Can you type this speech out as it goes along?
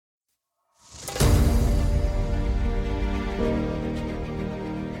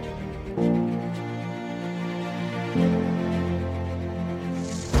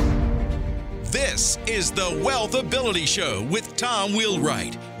This is the Wealthability Show with Tom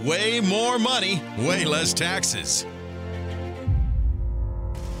Wheelwright. Way more money, way less taxes.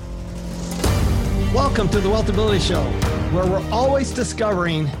 Welcome to the Wealthability Show, where we're always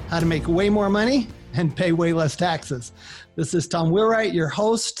discovering how to make way more money and pay way less taxes. This is Tom Wheelwright, your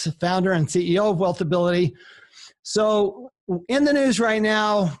host, founder, and CEO of Wealthability. So in the news right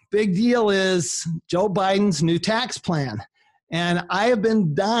now, big deal is Joe Biden's new tax plan. And I have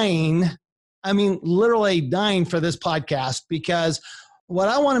been dying, literally dying for this podcast, because what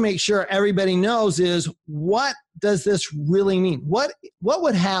I want to make sure everybody knows is, what does this really mean? What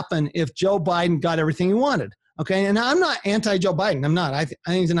would happen if Joe Biden got everything he wanted? Okay, and I'm not anti-Joe Biden. I'm not. I think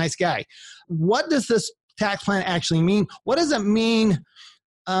he's a nice guy. What does this tax plan actually mean? What does it mean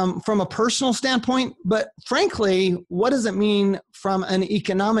from a personal standpoint? But frankly, what does it mean from an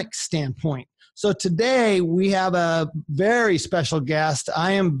economic standpoint? So today we have a very special guest.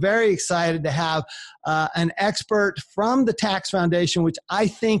 I am very excited to have an expert from the Tax Foundation, which I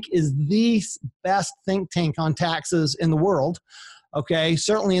think is the best think tank on taxes in the world. Okay,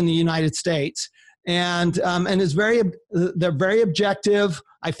 certainly in the United States, and they're very objective.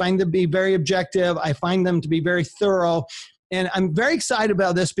 I find them to be very objective. I find them to be very thorough, and I'm very excited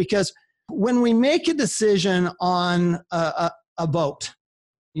about this because when we make a decision on a vote,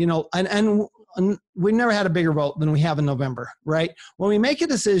 and we've never had a bigger vote than we have in November, right? When we make a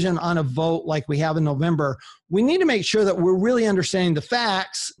decision on a vote like we have in November, we need to make sure that we're really understanding the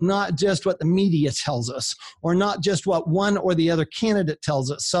facts, not just what the media tells us, or not just what one or the other candidate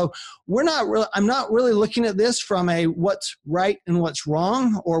tells us. So I'm not really looking at this from a what's right and what's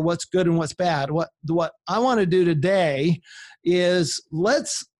wrong, or what's good and what's bad. What I want to do today is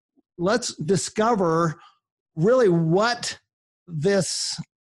let's discover really what this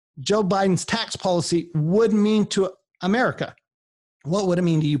Joe Biden's tax policy would mean to America. What would it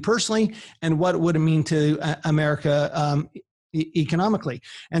mean to you personally, and what would it mean to America economically?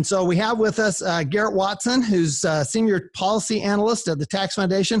 And so we have with us Garrett Watson, who's Senior Policy Analyst at the Tax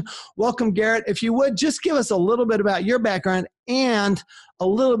Foundation. Welcome, Garrett. If you would, just give us a little bit about your background and a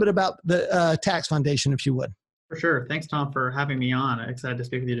little bit about the Tax Foundation, if you would. For sure. Thanks, Tom, for having me on. I'm excited to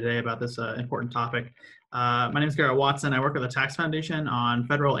speak with you today about this important topic. My name is Garrett Watson. I work at the Tax Foundation on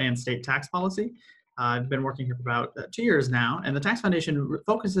federal and state tax policy. I've been working here for about 2 years now, and the Tax Foundation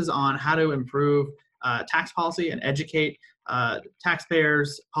focuses on how to improve tax policy and educate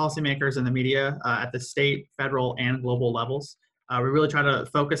taxpayers, policymakers, and the media at the state, federal, and global levels. We really try to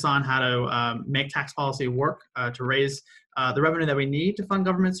focus on how to make tax policy work to raise the revenue that we need to fund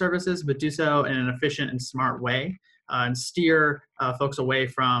government services, but do so in an efficient and smart way, and steer folks away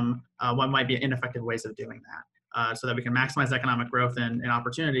from what might be ineffective ways of doing that, so that we can maximize economic growth and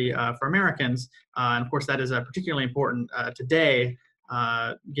opportunity for Americans. And of course, that is particularly important today,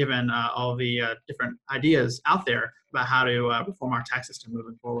 given all the different ideas out there about how to reform our tax system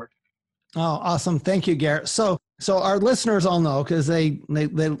moving forward. Oh, awesome. Thank you, Garrett. So our listeners all know, because they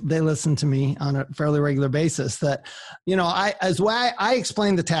listen to me on a fairly regular basis, that, I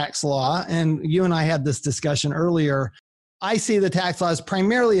explain the tax law, and you and I had this discussion earlier. I see the tax law as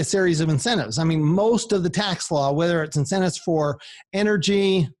primarily a series of incentives. Most of the tax law, whether it's incentives for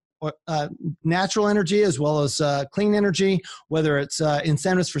energy, or natural energy, as well as clean energy, whether it's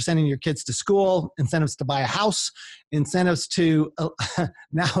incentives for sending your kids to school, incentives to buy a house, incentives to,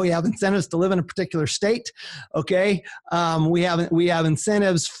 now we have incentives to live in a particular state, okay? We have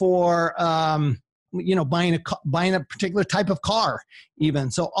incentives for, buying a particular type of car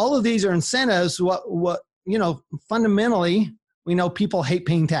even. So all of these are incentives. Fundamentally, we know people hate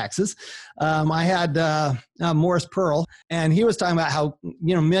paying taxes. I had Morris Pearl, and he was talking about how,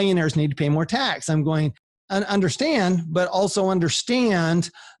 millionaires need to pay more tax. I'm going, understand, but also understand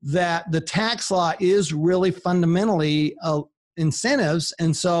that the tax law is really fundamentally incentives.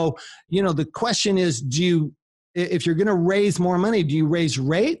 And so, the question is, if you're going to raise more money, do you raise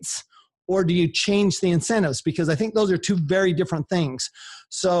rates, or do you change the incentives? Because I think those are two very different things.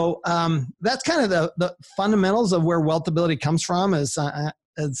 So that's kind of the fundamentals of where Wealthability comes from. As I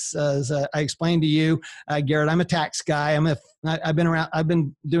explained to you, Garrett, I'm a tax guy. I've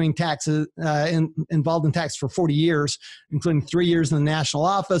been doing taxes, involved in tax for 40 years, including 3 years in the national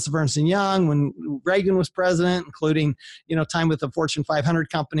office of Ernst & Young when Reagan was president, including, time with the Fortune 500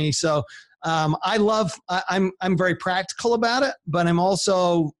 company. So I'm very practical about it, but I'm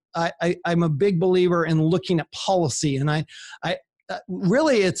also, I'm a big believer in looking at policy. And I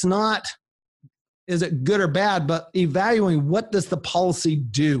really, it's not, is it good or bad, but evaluating what does the policy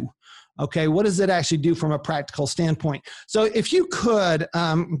do? Okay, what does it actually do from a practical standpoint? So if you could,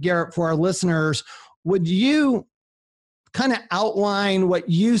 Garrett, for our listeners, would you kind of outline what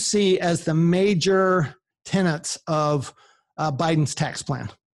you see as the major tenets of Biden's tax plan.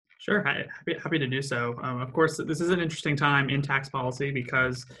 Sure, happy to do so. Of course, this is an interesting time in tax policy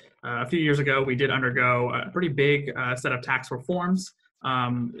because a few years ago we did undergo a pretty big set of tax reforms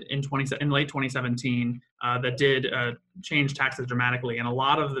in late 2017 that did change taxes dramatically. And a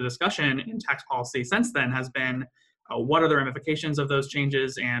lot of the discussion in tax policy since then has been what are the ramifications of those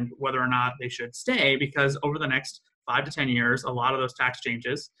changes and whether or not they should stay, because over the next 5 to 10 years, a lot of those tax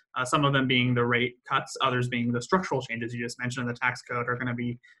changes, some of them being the rate cuts, others being the structural changes you just mentioned in the tax code, are going to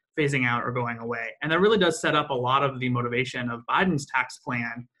be phasing out or going away. And that really does set up a lot of the motivation of Biden's tax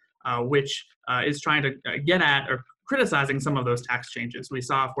plan, which is trying to get at or criticizing some of those tax changes. We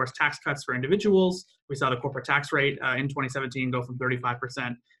saw, of course, tax cuts for individuals. We saw the corporate tax rate in 2017 go from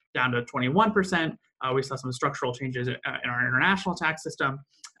 35% down to 21%. We saw some structural changes in our international tax system.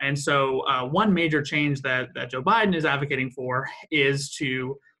 And so one major change that Joe Biden is advocating for is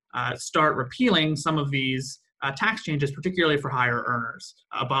to start repealing some of these tax changes, particularly for higher earners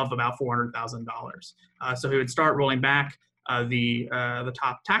above about $400,000. So he would start rolling back the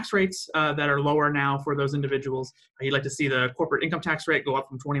top tax rates that are lower now for those individuals. He'd like to see the corporate income tax rate go up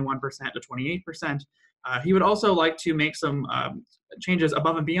from 21% to 28%. He would also like to make some changes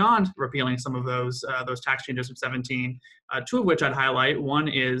above and beyond repealing some of those tax changes from 17, two of which I'd highlight. One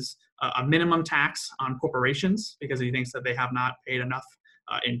is a minimum tax on corporations, because he thinks that they have not paid enough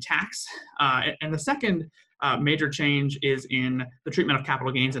in tax. And the second major change is in the treatment of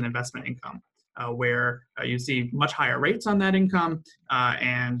capital gains and investment income, where you see much higher rates on that income,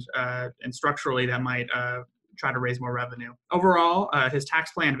 and structurally that might try to raise more revenue. Overall, his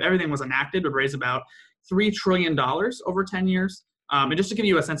tax plan, if everything was enacted, would raise about $3 trillion over 10 years. And just to give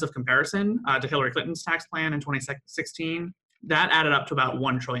you a sense of comparison to Hillary Clinton's tax plan in 2016, that added up to about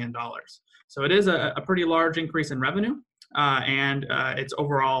 $1 trillion. So it is a pretty large increase in revenue, and it's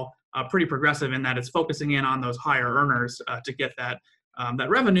overall pretty progressive in that it's focusing in on those higher earners to get that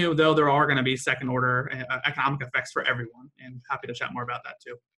revenue, though there are going to be second-order economic effects for everyone, and happy to chat more about that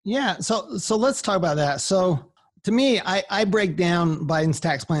too. Yeah, so let's talk about that. So to me, I break down Biden's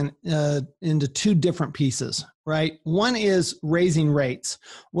tax plan into two different pieces, right? One is raising rates,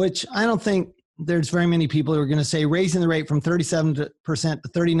 which I don't think there's very many people who are going to say raising the rate from 37% to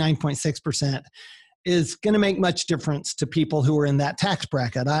 39.6% is going to make much difference to people who are in that tax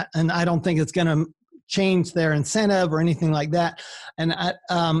bracket. I don't think it's going to change their incentive or anything like that. And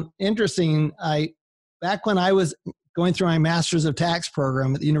interesting, back when I was going through my Master's of Tax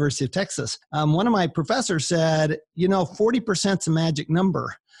program at the University of Texas, one of my professors said, 40% is a magic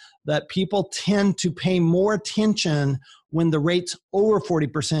number, that people tend to pay more attention when the rate's over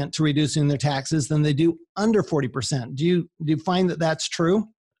 40% to reducing their taxes than they do under 40%. Do you find that that's true?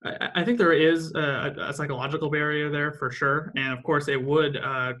 I think there is a psychological barrier there for sure. And of course, it would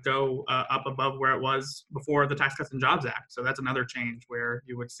go up above where it was before the Tax Cuts and Jobs Act. So that's another change where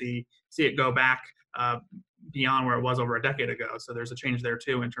you would see it go back beyond where it was over a decade ago. So there's a change there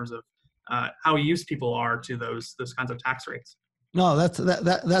too in terms of how used people are to those kinds of tax rates. No,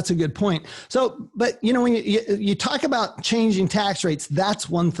 that's a good point. So, but when you talk about changing tax rates, that's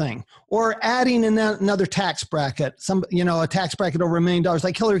one thing. Or adding another tax bracket, a tax bracket over $1 million,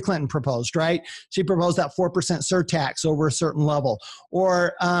 like Hillary Clinton proposed, right? She proposed that 4% surtax over a certain level.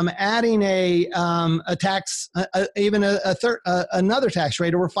 Or adding a tax, even another tax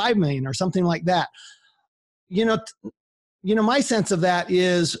rate over $5 million or something like that. My sense of that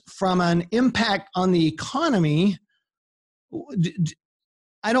is from an impact on the economy.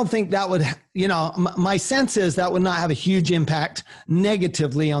 I don't think that would, my sense is that would not have a huge impact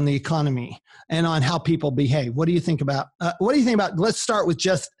negatively on the economy and on how people behave. What do you think about, let's start with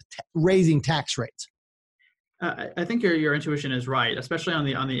just raising tax rates. I think your intuition is right, especially on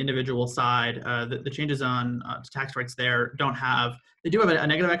the individual side. The changes on tax rates there they do have a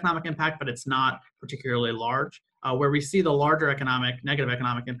negative economic impact, but it's not particularly large. Where we see the larger negative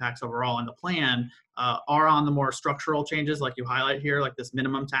economic impacts overall in the plan are on the more structural changes like you highlight here, like this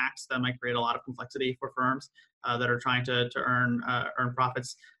minimum tax that might create a lot of complexity for firms that are trying to earn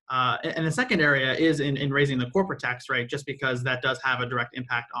profits. And the second area is in raising the corporate tax rate, just because that does have a direct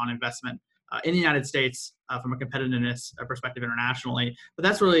impact on investment in the United States from a competitiveness perspective internationally. But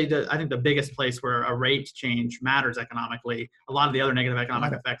that's really, I think, the biggest place where a rate change matters economically. A lot of the other negative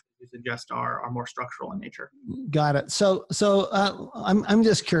economic effects you suggest are more structural in nature. Got it. So I'm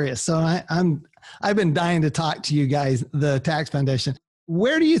just curious. So I've been dying to talk to you guys, the Tax Foundation.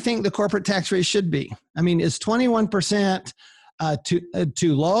 Where do you think the corporate tax rate should be? I mean, is 21%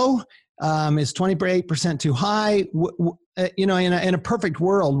 too low? Is 28% too high? In a perfect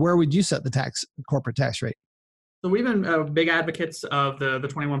world, where would you set the corporate tax rate? So we've been big advocates of the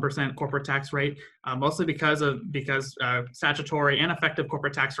 21% corporate tax rate, mostly because statutory and effective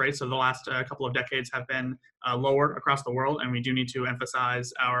corporate tax rates over the last couple of decades have been lower across the world, and we do need to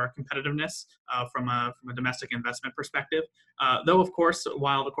emphasize our competitiveness from a domestic investment perspective. Though, of course,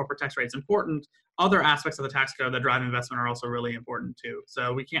 while the corporate tax rate is important, other aspects of the tax code that drive investment are also really important too.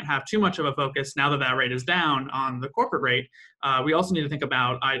 So we can't have too much of a focus now that that rate is down on the corporate rate. We also need to think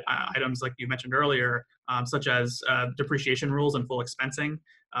about items like you mentioned earlier, such as depreciation rules and full expensing.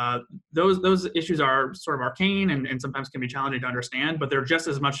 Those issues are sort of arcane and sometimes can be challenging to understand, but they're just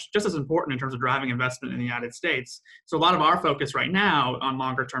as important in terms of driving investment in the United States. So a lot of our focus right now on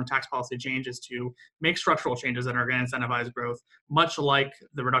longer term tax policy change is to make structural changes that are going to incentivize growth, much like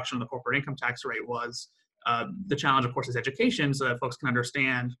the reduction of the corporate income tax rate was. The challenge, of course, is education, so that folks can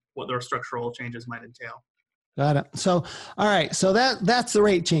understand what those structural changes might entail. Got it. So, all right. So that's the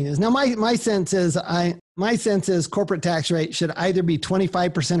rate changes. Now, my sense is corporate tax rate should either be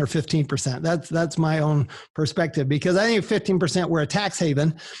 25% or 15%. That's my own perspective, because I think 15% we're a tax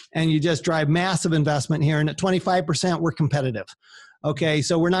haven and you just drive massive investment here. And at 25%, we're competitive. Okay.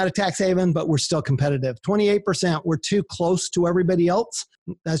 So we're not a tax haven, but we're still competitive. 28%, we're too close to everybody else.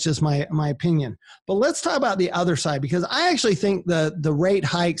 That's just my opinion. But let's talk about the other side, because I actually think the rate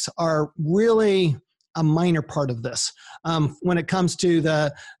hikes are really a minor part of this when it comes to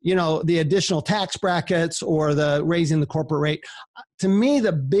the additional tax brackets or the raising the corporate rate. To me,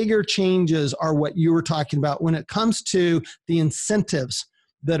 the bigger changes are what you were talking about when it comes to the incentives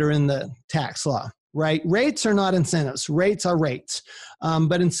that are in the tax law, right? Rates are not incentives. Rates are rates.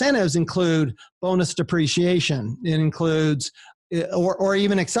 But incentives include bonus depreciation. It includes or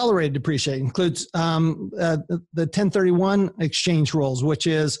even accelerated depreciation, includes the 1031 exchange rules, which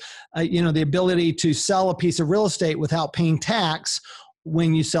is the ability to sell a piece of real estate without paying tax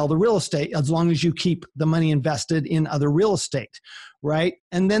when you sell the real estate, as long as you keep the money invested in other real estate, right?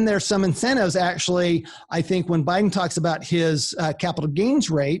 And then there's some incentives. Actually, I think when Biden talks about his capital gains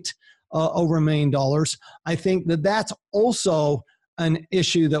rate over $1 million, I think that's also an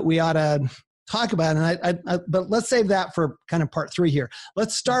issue that we ought to talk about. And but let's save that for kind of part 3 here.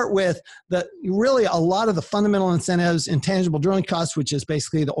 Let's start with really a lot of the fundamental incentives, intangible drilling costs, which is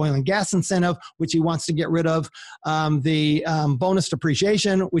basically the oil and gas incentive, which he wants to get rid of, the bonus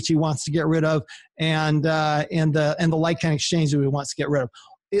depreciation, which he wants to get rid of, and the like-kind exchange that he wants to get rid of.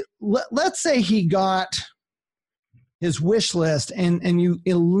 Let's say he got his wish list and you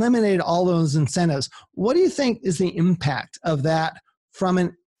eliminated all those incentives. What do you think is the impact of that from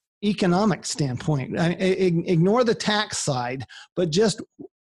an economic standpoint? Ignore the tax side, but just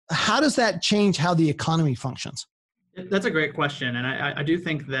how does that change how the economy functions? That's a great question, and I do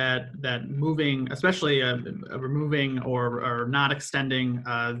think that moving, especially removing or not extending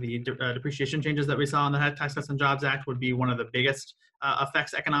the depreciation changes that we saw in the Tax Cuts and Jobs Act would be one of the biggest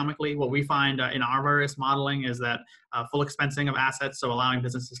effects economically. What we find in our various modeling is that full expensing of assets, so allowing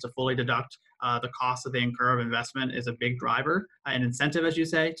businesses to fully deduct the cost that they incur of investment, is a big driver, an incentive, as you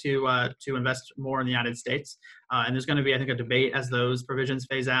say, to invest more in the United States. And there's going to be, I think, a debate as those provisions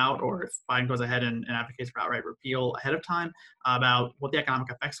phase out, or if Biden goes ahead and advocates for outright repeal ahead of time, about what the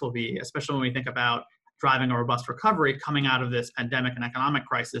economic effects will be, especially when we think about driving a robust recovery coming out of this pandemic and economic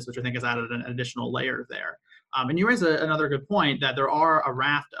crisis, which I think has added an additional layer there. And you raise another good point, that there are a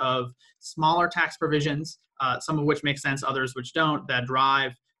raft of smaller tax provisions, some of which make sense, others which don't, that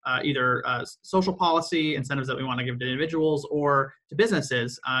drive either social policy incentives that we want to give to individuals or to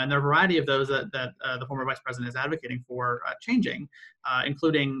businesses. And there are a variety of those that the former vice president is advocating for changing,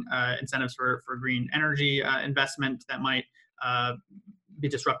 including incentives for green energy investment that might be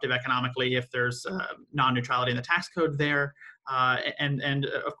disruptive economically if there's non-neutrality in the tax code there. And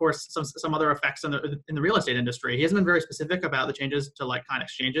of course, some other effects in the real estate industry. He hasn't been very specific about the changes to like-kind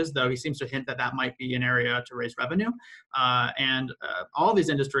exchanges, though he seems to hint that might be an area to raise revenue. And all these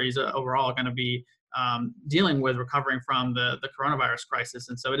industries overall are going to be dealing with recovering from the coronavirus crisis.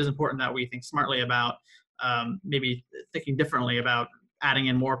 And so it is important that we think smartly about maybe thinking differently about adding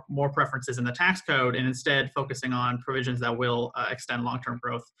in more preferences in the tax code and instead focusing on provisions that will extend long-term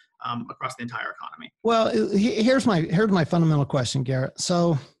growth across the entire economy. Well, here's my fundamental question, Garrett.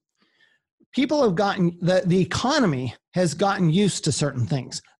 So people have gotten, the economy has gotten used to certain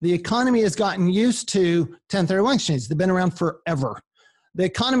things. The economy has gotten used to 1031 exchanges. They've been around forever. The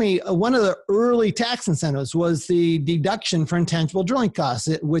economy, one of the early tax incentives was the deduction for intangible drilling costs,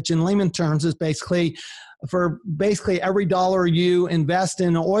 which in layman terms is basically every dollar you invest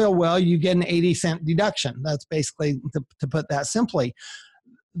in an oil well, you get an 80-cent deduction. That's basically, to put that simply.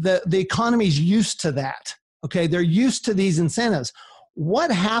 The economy's used to that. Okay, they're used to these incentives.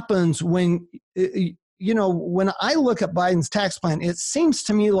 What happens when when I look at Biden's tax plan, it seems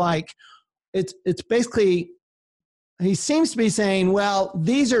to me like it's basically, he seems to be saying, well,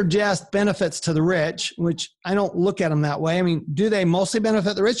 these are just benefits to the rich, which I don't look at them that way. I mean, do they mostly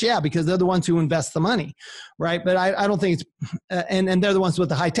benefit the rich? Yeah, because they're the ones who invest the money, right? But I don't think it's, and they're the ones with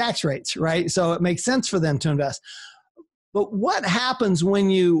the high tax rates, right? So it makes sense for them to invest. But what happens when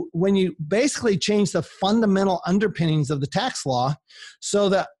you basically change the fundamental underpinnings of the tax law so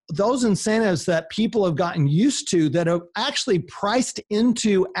that those incentives that people have gotten used to that are actually priced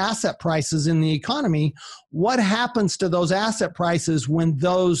into asset prices in the economy, what happens to those asset prices when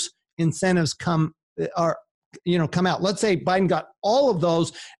those incentives come out? Let's say Biden got all of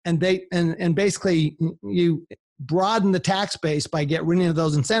those and basically you broaden the tax base by getting rid of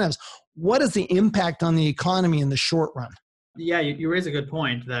those incentives. What is the impact on the economy in the short run? Yeah, you raise a good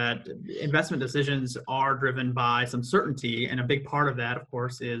point that investment decisions are driven by some certainty, and a big part of that, of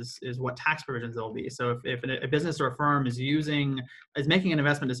course, is what tax provisions there'll be. So if a business or a firm is making an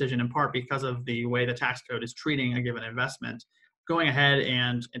investment decision in part because of the way the tax code is treating a given investment, going ahead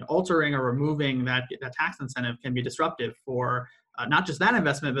and altering or removing that tax incentive can be disruptive for not just that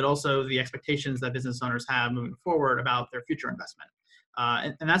investment, but also the expectations that business owners have moving forward about their future investment.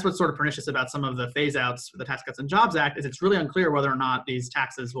 And that's what's sort of pernicious about some of the phase outs for the Tax Cuts and Jobs Act is it's really unclear whether or not these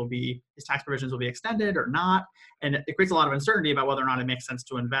tax provisions will be extended or not. And it creates a lot of uncertainty about whether or not it makes sense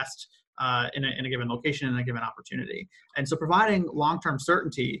to invest in a given location, in a given opportunity. And so providing long-term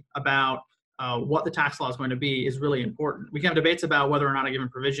certainty about what the tax law is going to be is really important. We can have debates about whether or not a given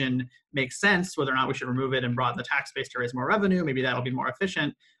provision makes sense, whether or not we should remove it and broaden the tax base to raise more revenue. Maybe that'll be more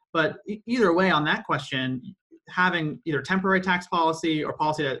efficient. But either way on that question, having either temporary tax policy or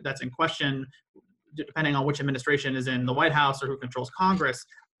policy that's in question, depending on which administration is in the White House or who controls Congress,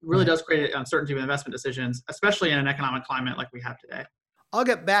 really does create uncertainty with investment decisions, especially in an economic climate like we have today. I'll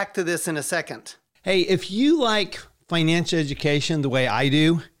get back to this in a second. Hey, if you like financial education the way I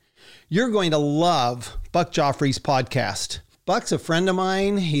do, you're going to love Buck Joffrey's podcast. Buck's a friend of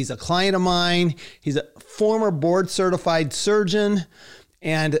mine. He's a client of mine. He's a former board certified surgeon,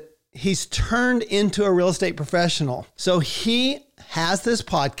 and he's turned into a real estate professional. So he has this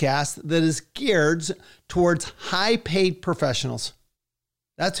podcast that is geared towards high-paid professionals.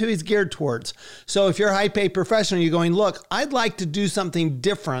 That's who he's geared towards. So if you're a high-paid professional, you're going, look, I'd like to do something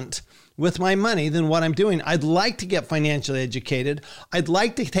different with my money than what I'm doing. I'd like to get financially educated. I'd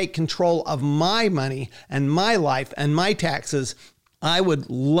like to take control of my money and my life and my taxes. I would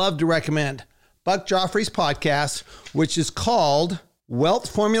love to recommend Buck Joffrey's podcast, which is called Wealth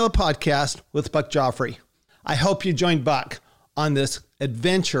Formula Podcast with Buck Joffrey. I hope you join Buck on this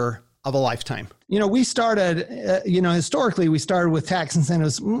adventure of a lifetime. We started, historically, we started with tax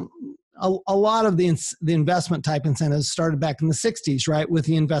incentives. A lot of the investment type incentives started back in the 60s, right? With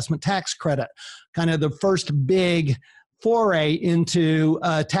the investment tax credit, kind of the first big foray into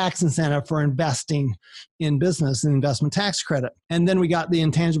a tax incentive for investing in business and investment tax credit. And then we got the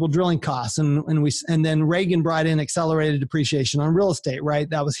intangible drilling costs, and then Reagan brought in accelerated depreciation on real estate, right?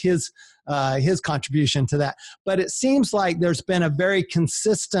 That was his contribution to that. But it seems like there's been a very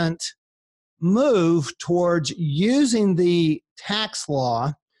consistent move towards using the tax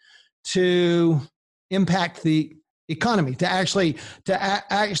law to impact the economy, to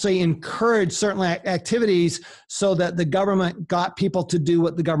actually encourage certain activities so that the government got people to do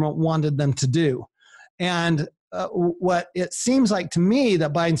what the government wanted them to do. And what it seems like to me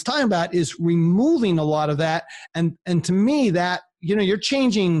that Biden's talking about is removing a lot of that. And to me that, you're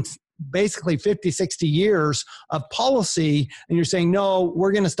changing basically 50, 60 years of policy, and you're saying, no,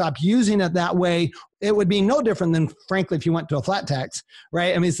 we're going to stop using it that way. It would be no different than, frankly, if you went to a flat tax,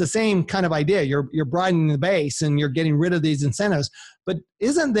 right? I mean, it's the same kind of idea. You're broadening the base and you're getting rid of these incentives. But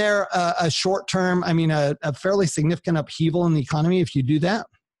isn't there a short-term, a fairly significant upheaval in the economy if you do that?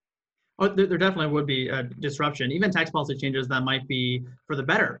 Oh, there definitely would be a disruption. Even tax policy changes that might be for the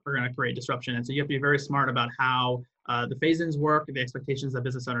better are going to create disruption. And so you have to be very smart about how the phase-ins work, the expectations that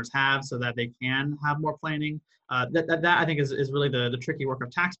business owners have so that they can have more planning. That I think is really the tricky work of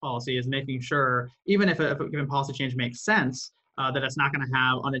tax policy, is making sure, even if a given policy change makes sense, that it's not going to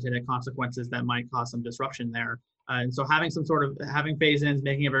have unintended consequences that might cause some disruption there. And so having having phase-ins,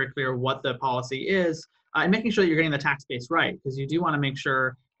 making it very clear what the policy is, and making sure that you're getting the tax base right, because you do want to make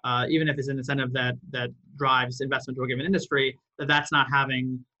sure, even if it's an incentive that drives investment to a given industry, that's not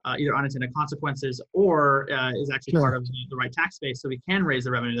having either unintended consequences or is actually part of the right tax base, so we can raise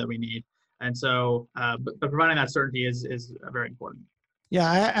the revenue that we need. And so, but providing that certainty is very important. Yeah,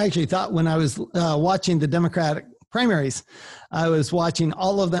 I actually thought when I was watching the Democratic primaries, I was watching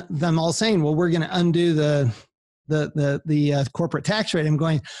all of them all saying, well, we're going to undo the the corporate tax rate. I'm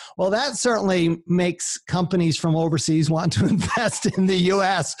going, well, that certainly makes companies from overseas want to invest in the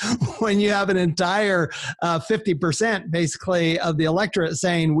U.S. when you have an entire 50% basically of the electorate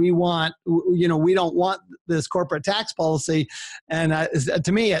saying we don't want this corporate tax policy. And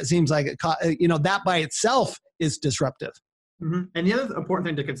to me, it seems like that by itself is disruptive. Mm-hmm. And the other important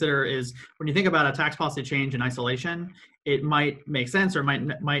thing to consider is when you think about a tax policy change in isolation, it might make sense or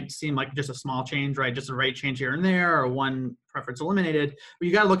might seem like just a small change, right? Just a rate change here and there, or one preference eliminated. But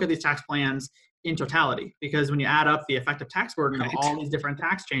you got to look at these tax plans in totality, because when you add up the effective tax burden of all these different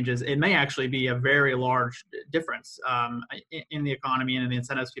tax changes, it may actually be a very large difference in the economy and in the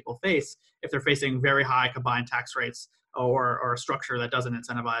incentives people face if they're facing very high combined tax rates or a structure that doesn't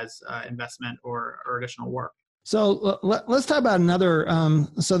incentivize investment or additional work. So let's talk about another.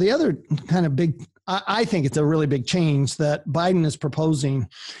 So the other kind of big, I think it's a really big change that Biden is proposing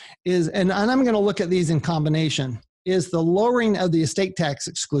is, and I'm going to look at these in combination, is the lowering of the estate tax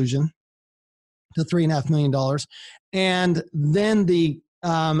exclusion to $3.5 million, and then the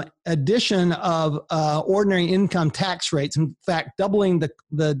addition of ordinary income tax rates. In fact, doubling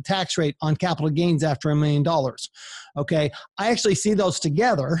the tax rate on capital gains after $1 million. Okay, I actually see those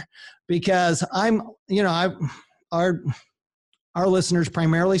together because our listeners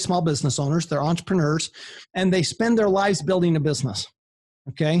primarily small business owners. They're entrepreneurs, and they spend their lives building a business.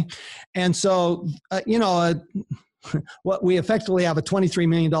 Okay, and so what we effectively have a $23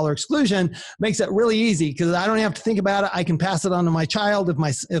 million exclusion makes it really easy because I don't have to think about it. I can pass it on to my child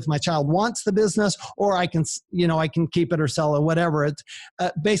if my child wants the business, or I can keep it or sell it, whatever. It's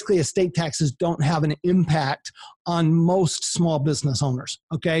basically estate taxes don't have an impact on most small business owners.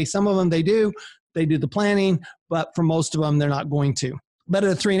 Okay, some of them they do the planning, but for most of them they're not going to. But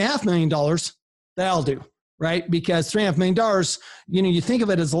at $3.5 million, they'll do. Right? Because $3.5 million, you think of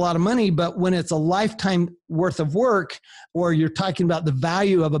it as a lot of money, but when it's a lifetime worth of work, or you're talking about the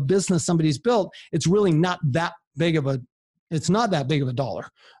value of a business somebody's built, it's really not that big of a dollar.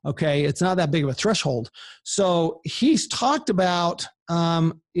 Okay. It's not that big of a threshold. So he's talked about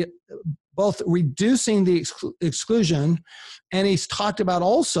both reducing the exclusion, and he's talked about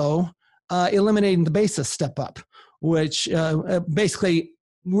also eliminating the basis step up, which basically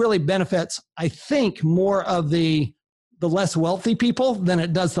really benefits, I think, more of the less wealthy people than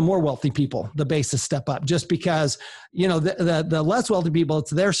it does the more wealthy people, the basis step up, just because, the less wealthy people,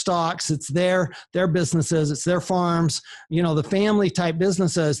 it's their stocks, it's their businesses, it's their farms, the family type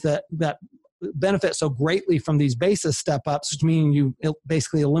businesses that benefit so greatly from these basis step ups, which mean you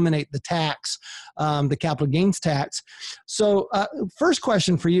basically eliminate the tax, the capital gains tax. So first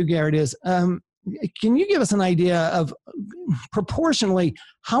question for you, Garrett, is, can you give us an idea of proportionally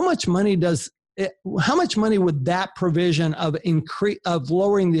how much money would that provision of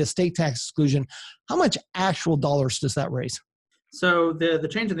lowering the estate tax exclusion, how much actual dollars does that raise? So the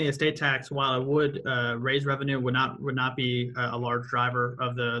change in the estate tax, while it would raise revenue, would not be a large driver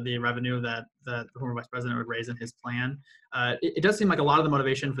of the revenue that the former vice president would raise in his plan. It does seem like a lot of the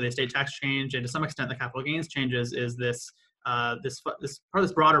motivation for the estate tax change, and to some extent the capital gains changes, is this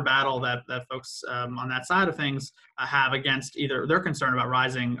broader battle that folks on that side of things have against either their concern about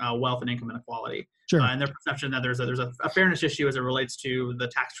rising wealth and income inequality, sure, and their perception that there's a fairness issue as it relates to the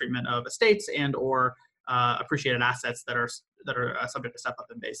tax treatment of estates and or appreciated assets that are subject to step up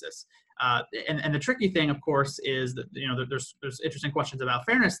in basis. And the tricky thing, of course, is that there's interesting questions about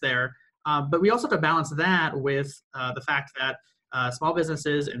fairness there, but we also have to balance that with the fact that small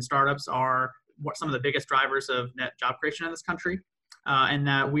businesses and startups are some of the biggest drivers of net job creation in this country, and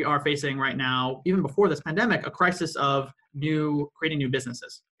that we are facing right now, even before this pandemic, a crisis of creating new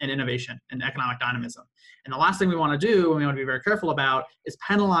businesses and innovation and economic dynamism. And the last thing we want to do, and we want to be very careful about, is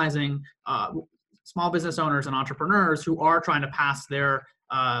penalizing small business owners and entrepreneurs who are trying to pass their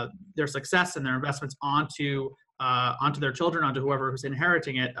success and their investments onto their children, onto whoever who's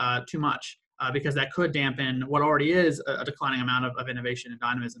inheriting it too much. Because that could dampen what already is a declining amount of innovation and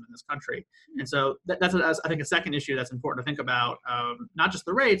dynamism in this country. And so that's I think a second issue that's important to think about, not just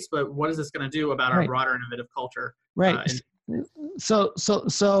the rates, but what is this going to do about our broader innovative culture? Right. So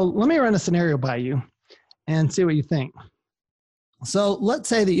let me run a scenario by you and see what you think. So let's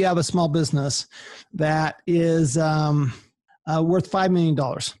say that you have a small business that is worth $5 million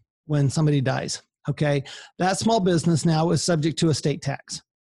when somebody dies. Okay. That small business now is subject to estate tax.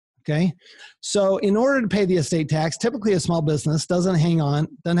 Okay. So in order to pay the estate tax, typically a small business doesn't have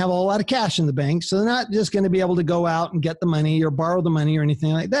a whole lot of cash in the bank. So they're not just going to be able to go out and get the money or borrow the money or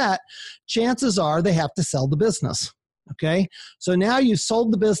anything like that. Chances are they have to sell the business. Okay. So now you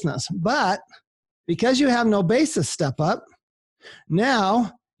sold the business, but because you have no basis step up,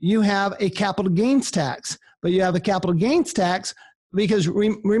 now you have a capital gains tax. but you have a capital gains tax because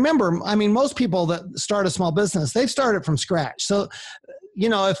remember, I mean, most people that start a small business, they've started from scratch. So,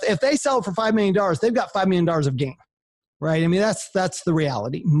 if they sell it for $5 million, they've got $5 million of gain. Right. I mean, that's the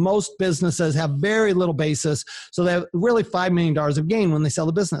reality. Most businesses have very little basis. So they have really $5 million of gain when they sell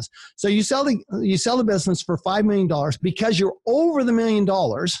the business. So you sell the business for $5 million because you're over the $1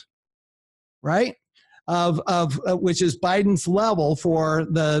 million, right? Of which is Biden's level for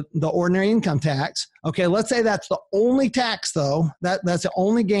the ordinary income tax. Okay. Let's say that's the only tax though. That's the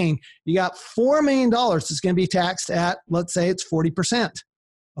only gain. You got $4 million that's going to be taxed at, let's say it's 40%.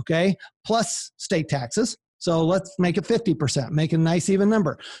 Okay. Plus state taxes. So let's make it 50%, make a nice even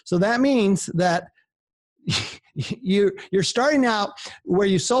number. So that means that you're starting out where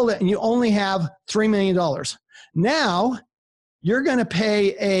you sold it and you only have $3 million. Now you're going to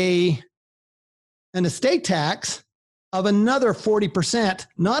pay an estate tax of another 40%,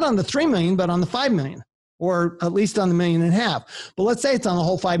 not on the 3 million, but on the 5 million, or at least on the $1.5 million. But let's say it's on the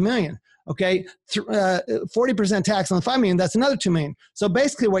whole 5 million. Okay, 40% tax on the 5 million, that's another 2 million. So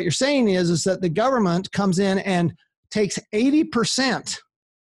basically what you're saying is that the government comes in and takes 80%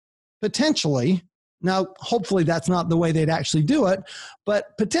 potentially. Now, hopefully that's not the way they'd actually do it,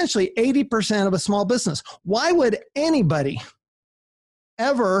 but potentially 80% of a small business. Why would anybody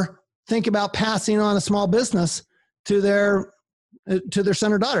ever think about passing on a small business to their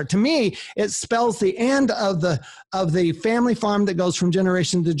son or daughter? To me, it spells the end of the family farm that goes from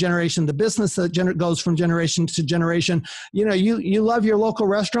generation to generation, the business that goes from generation to generation. You love your local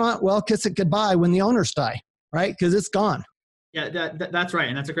restaurant. Well, kiss it goodbye when the owners die, right? Because it's gone. Yeah, that's right.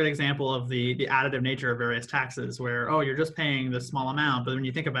 And that's a great example of the additive nature of various taxes where, you're just paying this small amount. But when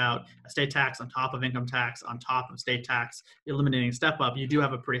you think about estate tax on top of income tax, on top of state tax, eliminating step up, you do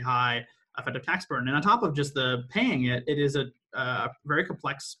have a pretty high effective tax burden. And on top of just the paying it is a very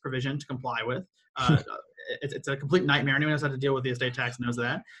complex provision to comply with. It's a complete nightmare. Anyone who's had to deal with the estate tax knows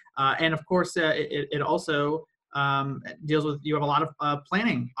that. And of course, it also deals with, you have a lot of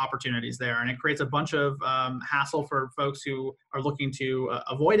planning opportunities there, and it creates a bunch of hassle for folks who are looking to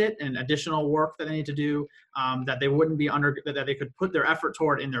avoid it, and additional work that they need to do that they wouldn't be that they could put their effort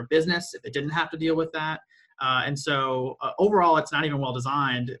toward in their business if they didn't have to deal with that. And so overall, it's not even well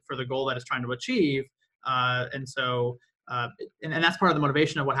designed for the goal that it's trying to achieve. And that's part of the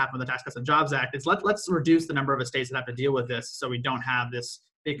motivation of what happened with the Tax Cuts and Jobs Act. Is let's reduce the number of estates that have to deal with this, so we don't have this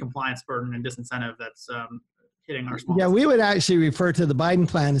big compliance burden and disincentive that's hitting our small. Yeah, we would actually refer to the Biden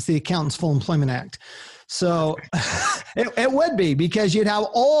plan as the Accountants Full Employment Act. So it would be, because you'd have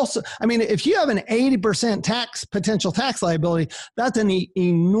if you have an 80% potential tax liability, that's an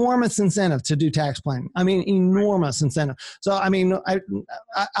enormous incentive to do tax planning. I mean, enormous incentive. So,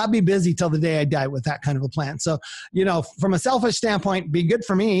 I'll be busy till the day I die with that kind of a plan. So, from a selfish standpoint, be good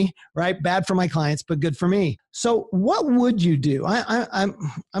for me, right? Bad for my clients, but good for me. So what would you do? I'm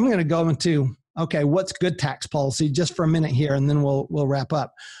going to go into, okay, what's good tax policy just for a minute here, and then we'll wrap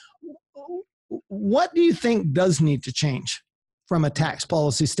up. What do you think does need to change from a tax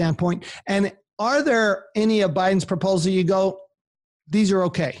policy standpoint? And are there any of Biden's proposals you go, these are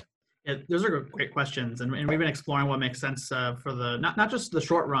okay? Yeah, those are great questions. And we've been exploring what makes sense for the, not just the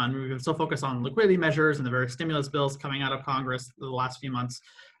short run. We've been so focused on liquidity measures and the various stimulus bills coming out of Congress the last few months,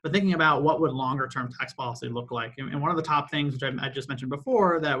 but thinking about what would longer term tax policy look like. And one of the top things, which I just mentioned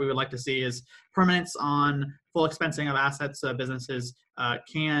before, that we would like to see is permanence on full expensing of assets. Businesses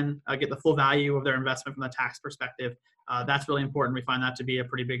can get the full value of their investment from the tax perspective. That's really important. We find that to be a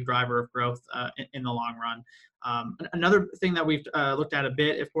pretty big driver of growth in the long run. Another thing that we've looked at a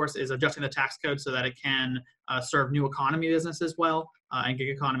bit, of course, is adjusting the tax code so that it can serve new economy businesses well and gig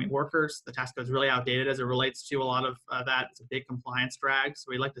economy workers. The tax code is really outdated as it relates to a lot of that. It's a big compliance drag. So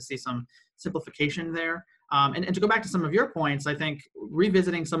we'd like to see some simplification there. And to go back to some of your points, I think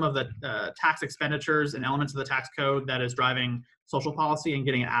revisiting some of the tax expenditures and elements of the tax code that is driving social policy and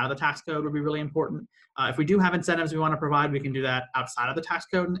getting it out of the tax code would be really important. If we do have incentives we want to provide, we can do that outside of the tax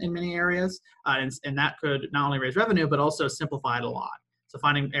code in many areas. And that could not only raise revenue, but also simplify it a lot. So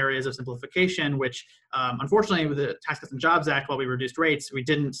finding areas of simplification, which unfortunately with the Tax Cuts and Jobs Act, while we reduced rates, we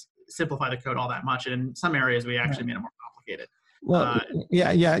didn't simplify the code all that much. And in some areas, we actually made it more complicated. Well,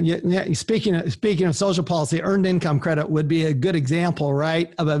 yeah. Speaking of social policy, earned income credit would be a good example,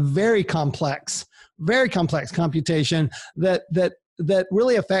 right, of a very complex computation that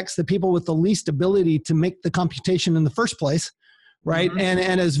really affects the people with the least ability to make the computation in the first place, right? Mm-hmm.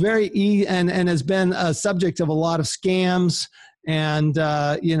 And is and has been a subject of a lot of scams and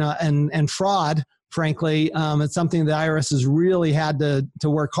and fraud frankly. It's something the IRS has really had to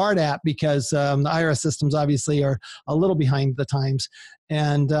work hard at because the IRS systems obviously are a little behind the times.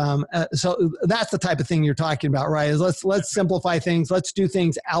 And so that's the type of thing you're talking about, right? Is let's simplify things. Let's do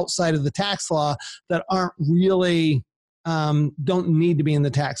things outside of the tax law that aren't really don't need to be in the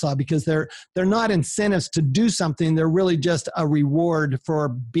tax law because they're not incentives to do something. They're really just a reward for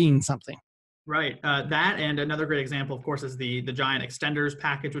being something. Right. That and another great example, of course, is the giant extenders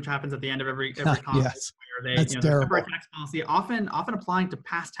package, which happens at the end of every conference. Yes. Where That's terrible. temporary tax policy, often applying to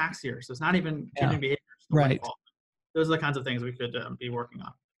past tax years. So it's not even changing behaviors. Right. Those are the kinds of things we could be working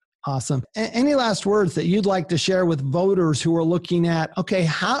on. Awesome. Any last words that you'd like to share with voters who are looking at, okay,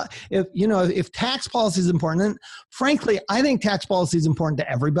 if tax policy is important, and frankly, I think tax policy is important to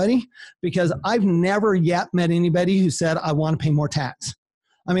everybody because I've never yet met anybody who said, I want to pay more tax.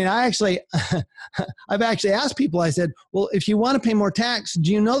 I mean, I've actually asked people, I said, well, if you want to pay more tax,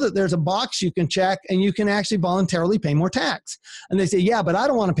 do you know that there's a box you can check and you can actually voluntarily pay more tax? And they say, yeah, but I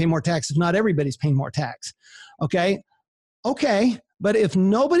don't want to pay more tax if not everybody's paying more tax. Okay. But if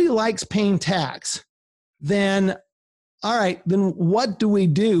nobody likes paying tax, then all right, then what do we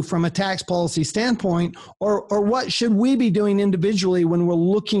do from a tax policy standpoint, or what should we be doing individually when we're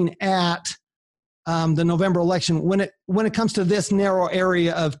looking at the November election when it comes to this narrow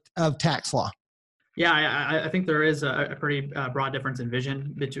area of tax law? Yeah, I think there is a pretty broad difference in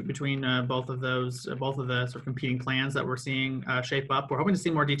vision between both of the sort of competing plans that we're seeing shape up. We're hoping to see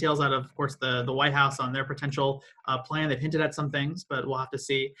more details out of course, the White House on their potential plan. They've hinted at some things, but we'll have to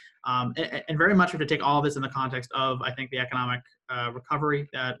see. And very much we have to take all of this in the context of, I think, the economic recovery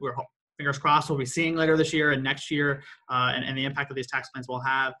that we're fingers crossed we'll be seeing later this year and next year, and the impact that these tax plans will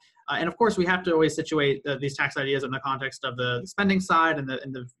have. And of course, we have to always situate these tax ideas in the context of the spending side and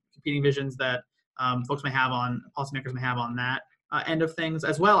the competing visions that policymakers may have on that end of things,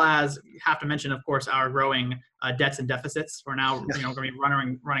 as well as have to mention, of course, our growing debts and deficits. We're now going to be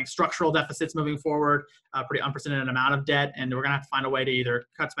running structural deficits moving forward, a pretty unprecedented amount of debt, and we're going to have to find a way to either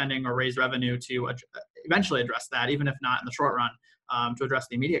cut spending or raise revenue to eventually address that, even if not in the short run, to address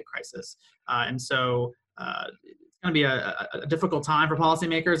the immediate crisis. And so it's going to be a difficult time for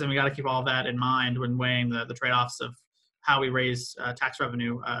policymakers, and we got to keep all of that in mind when weighing the trade-offs of how we raise tax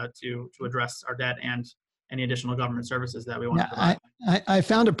revenue to address our debt and any additional government services that we want to provide. I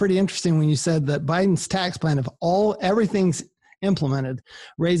found it pretty interesting when you said that Biden's tax plan, if everything's implemented,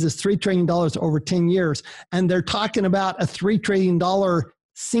 raises $3 trillion over 10 years, and they're talking about a $3 trillion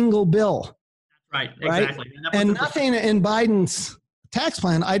single bill. Right, exactly. And nothing in Biden's tax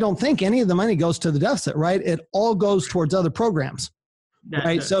plan, I don't think any of the money goes to the deficit, right? It all goes towards other programs.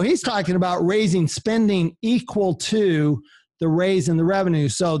 Right. So he's talking about raising spending equal to the raise in the revenue.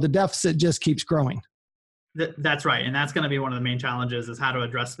 So the deficit just keeps growing. That's right. And that's going to be one of the main challenges, is how to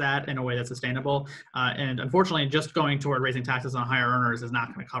address that in a way that's sustainable. And unfortunately, just going toward raising taxes on higher earners is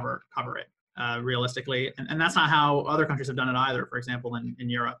not going to cover it realistically. And that's not how other countries have done it either, for example, in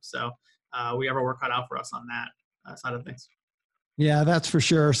Europe. So we have our work cut out for us on that side of things. Yeah, that's for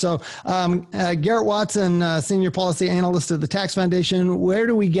sure. So Garrett Watson, Senior Policy Analyst at the Tax Foundation, where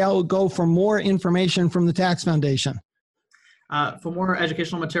do we go for more information from the Tax Foundation? For more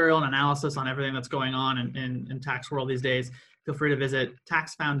educational material and analysis on everything that's going on in tax world these days, feel free to visit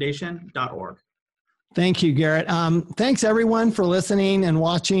taxfoundation.org. Thank you, Garrett. Thanks, everyone, for listening and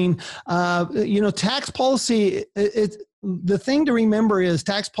watching. Tax policy, the thing to remember is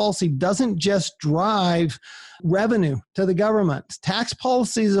tax policy doesn't just drive revenue to the government. Tax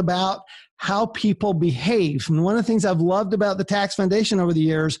policy is about how people behave. And one of the things I've loved about the Tax Foundation over the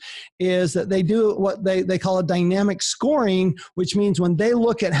years is that they do what they call a dynamic scoring, which means when they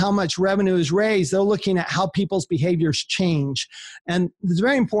look at how much revenue is raised, they're looking at how people's behaviors change. And it's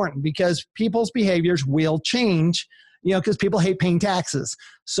very important because people's behaviors will change, because people hate paying taxes.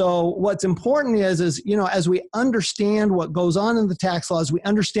 So what's important is, as we understand what goes on in the tax laws, we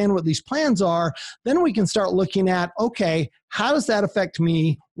understand what these plans are, then we can start looking at, okay, how does that affect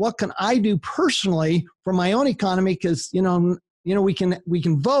me? What can I do personally for my own economy? Because, we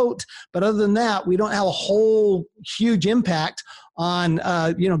can vote, but other than that, we don't have a whole huge impact on,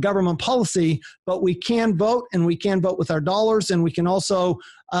 government policy, but we can vote, and we can vote with our dollars, and we can also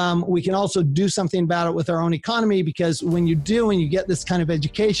do something about it with our own economy, because when you do, and you get this kind of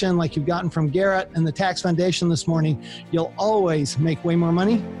education like you've gotten from Garrett and the Tax Foundation this morning, you'll always make way more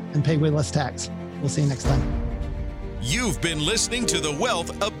money and pay way less tax. We'll see you next time. You've been listening to the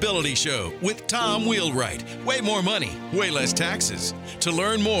Wealth Ability Show with Tom Wheelwright. Way more money, way less taxes. To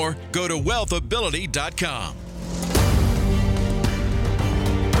learn more, go to wealthability.com.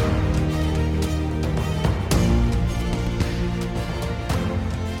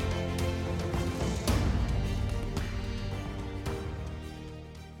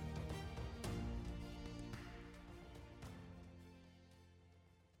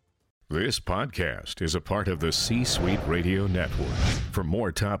 This podcast is a part of the C-Suite Radio Network. For more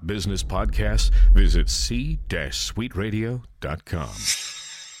top business podcasts, visit c-suiteradio.com.